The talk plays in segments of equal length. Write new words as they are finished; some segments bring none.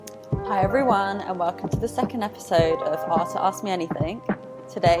Hi everyone, and welcome to the second episode of Art to Ask Me Anything.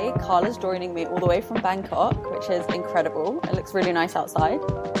 Today, Carl is joining me all the way from Bangkok, which is incredible. It looks really nice outside.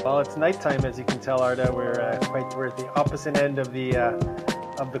 Well, it's nighttime, as you can tell, Arda. We're at the opposite end of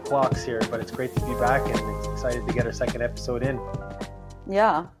the clocks here, but it's great to be back and it's excited to get our second episode in.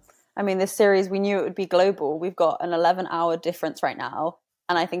 Yeah, I mean, this series, we knew it would be global. We've got an 11-hour difference right now,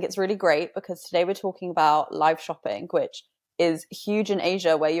 and I think it's really great because today we're talking about live shopping, which is huge in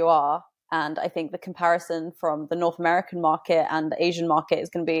Asia where you are. And I think the comparison from the North American market and the Asian market is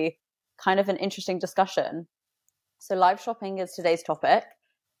going to be kind of an interesting discussion. So live shopping is today's topic.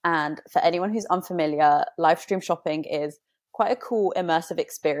 And for anyone who's unfamiliar, live stream shopping is quite a cool immersive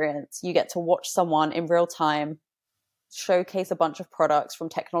experience. You get to watch someone in real time showcase a bunch of products from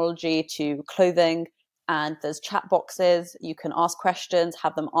technology to clothing. And there's chat boxes. You can ask questions,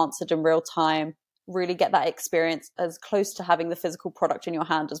 have them answered in real time. Really get that experience as close to having the physical product in your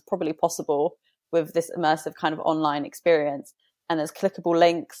hand as probably possible with this immersive kind of online experience. And there's clickable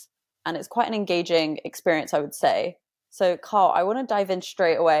links, and it's quite an engaging experience, I would say. So, Carl, I want to dive in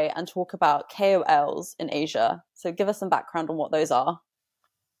straight away and talk about KOLs in Asia. So give us some background on what those are.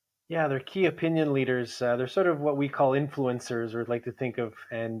 Yeah, they're key opinion leaders. They're sort of what we call influencers, or like to think of.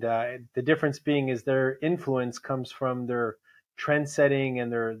 And the difference being is their influence comes from their trend setting,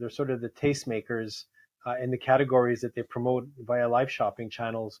 and they're sort of the tastemakers in the categories that they promote via live shopping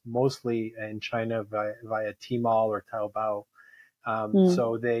channels, mostly in China via Tmall or Taobao.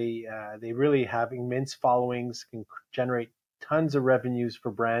 So they really have immense followings, can generate tons of revenues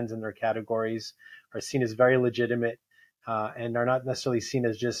for brands in their categories, are seen as very legitimate, and are not necessarily seen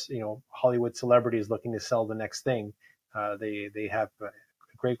as just Hollywood celebrities looking to sell the next thing. They have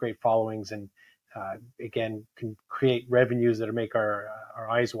great followings, and again, can create revenues that make our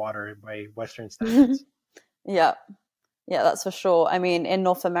eyes water by Western standards. Yeah, that's for sure. I mean, in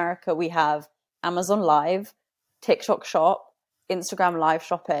North America, we have Amazon Live, TikTok Shop, Instagram Live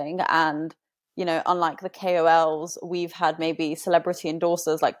Shopping, and unlike the KOLs, we've had maybe celebrity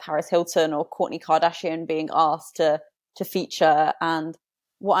endorsers like Paris Hilton or Kourtney Kardashian being asked to feature. And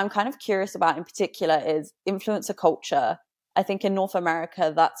what I'm kind of curious about in particular is influencer culture. I think in North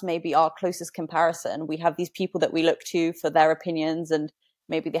America, that's maybe our closest comparison. We have these people that we look to for their opinions, and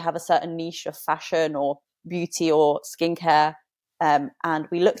maybe they have a certain niche of fashion or beauty or skincare. And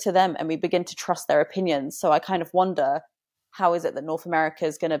we look to them and we begin to trust their opinions. So I kind of wonder, how is it that North America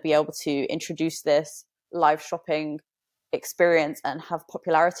is going to be able to introduce this live shopping experience and have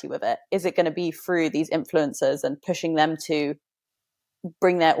popularity with it? Is it going to be through these influencers and pushing them to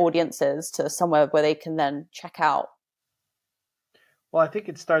bring their audiences to somewhere where they can then check out? Well, I think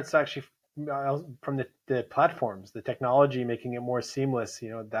it starts actually from the platforms, the technology, making it more seamless.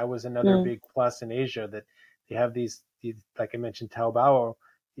 That was another big plus in Asia, that they have these, like I mentioned, Taobao.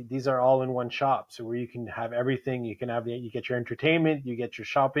 These are all in one shop, so where you can have everything. You get your entertainment, you get your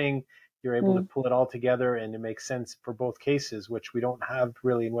shopping. You're able to pull it all together, and it makes sense for both cases, which we don't have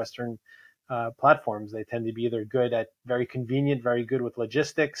really in Western platforms. They tend to be either very convenient, very good with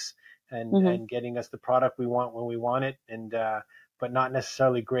logistics, and getting us the product we want when we want it, and but not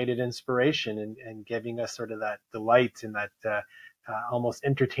necessarily great at inspiration and giving us sort of that delight and that almost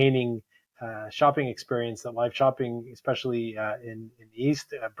entertaining shopping experience that live shopping, especially in the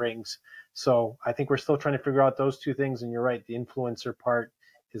East, brings. So I think we're still trying to figure out those two things. And you're right, the influencer part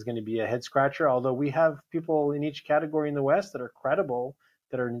is going to be a head scratcher, although we have people in each category in the West that are credible,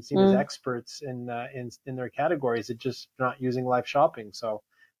 that are seen as experts in their categories. It's just not using live shopping. So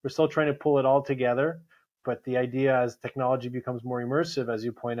we're still trying to pull it all together. But the idea, as technology becomes more immersive, as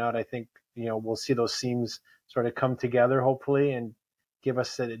you point out, I think we'll see those seams sort of come together, hopefully, and give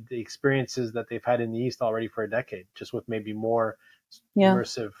us the experiences that they've had in the East already for a decade, just with maybe more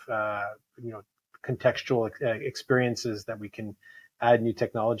immersive, contextual experiences that we can add new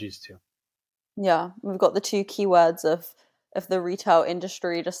technologies to. Yeah, we've got the two keywords of the retail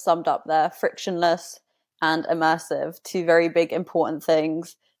industry just summed up there: frictionless and immersive. Two very big important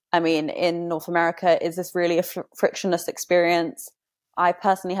things. I mean, in North America, is this really a frictionless experience? I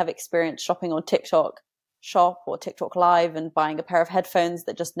personally have experienced shopping on TikTok Shop or TikTok Live and buying a pair of headphones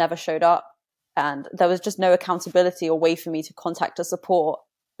that just never showed up. And there was just no accountability or way for me to contact a support,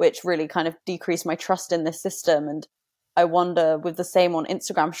 which really kind of decreased my trust in this system. And I wonder, with the same on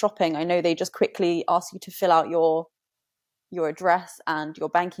Instagram shopping, I know they just quickly ask you to fill out your address and your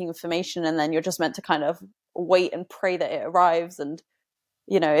banking information, and then you're just meant to kind of wait and pray that it arrives. And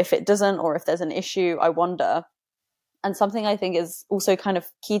if it doesn't, or if there's an issue, I wonder. And something I think is also kind of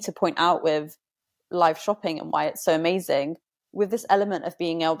key to point out with live shopping and why it's so amazing, with this element of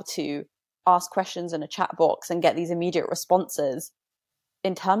being able to ask questions in a chat box and get these immediate responses,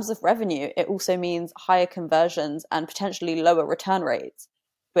 in terms of revenue, it also means higher conversions and potentially lower return rates,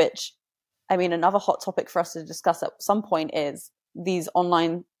 which, I mean, another hot topic for us to discuss at some point is these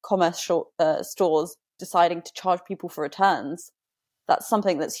online commerce stores deciding to charge people for returns. That's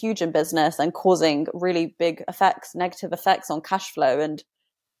something that's huge in business and causing really big effects, negative effects on cash flow. And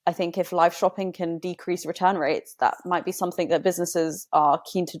I think if live shopping can decrease return rates, that might be something that businesses are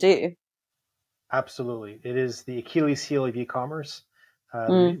keen to do. Absolutely. It is the Achilles heel of e-commerce.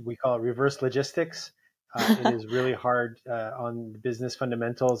 We call it reverse logistics. It is really hard on the business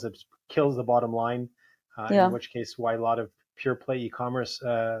fundamentals. It kills the bottom line, in which case why a lot of pure play e-commerce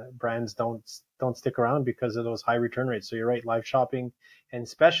brands don't stick around because of those high return rates. So you're right, live shopping, and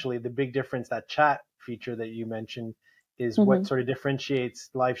especially the big difference, that chat feature that you mentioned, is what sort of differentiates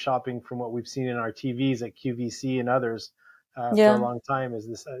live shopping from what we've seen in our TVs like QVC and others for a long time,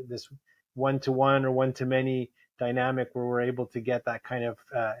 is this one-to-one or one-to-many dynamic where we're able to get that kind of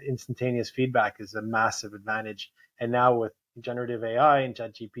instantaneous feedback is a massive advantage. And now with generative AI and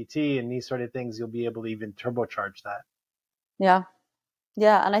ChatGPT and these sort of things, you'll be able to even turbocharge that. Yeah.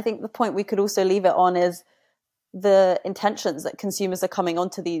 And I think the point we could also leave it on is the intentions that consumers are coming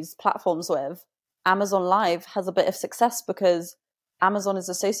onto these platforms with. Amazon Live has a bit of success because Amazon is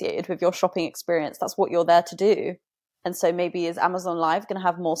associated with your shopping experience. That's what you're there to do. And so maybe is Amazon Live going to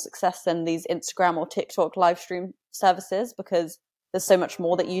have more success than these Instagram or TikTok live stream services because there's so much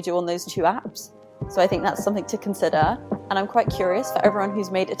more that you do on those two apps? So I think that's something to consider. And I'm quite curious for everyone who's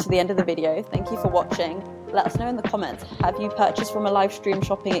made it to the end of the video. Thank you for watching. Let us know in the comments. Have you purchased from a live stream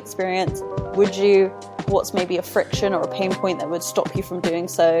shopping experience? Would you? What's maybe a friction or a pain point that would stop you from doing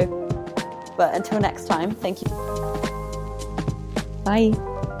so? But until next time, thank you. Bye.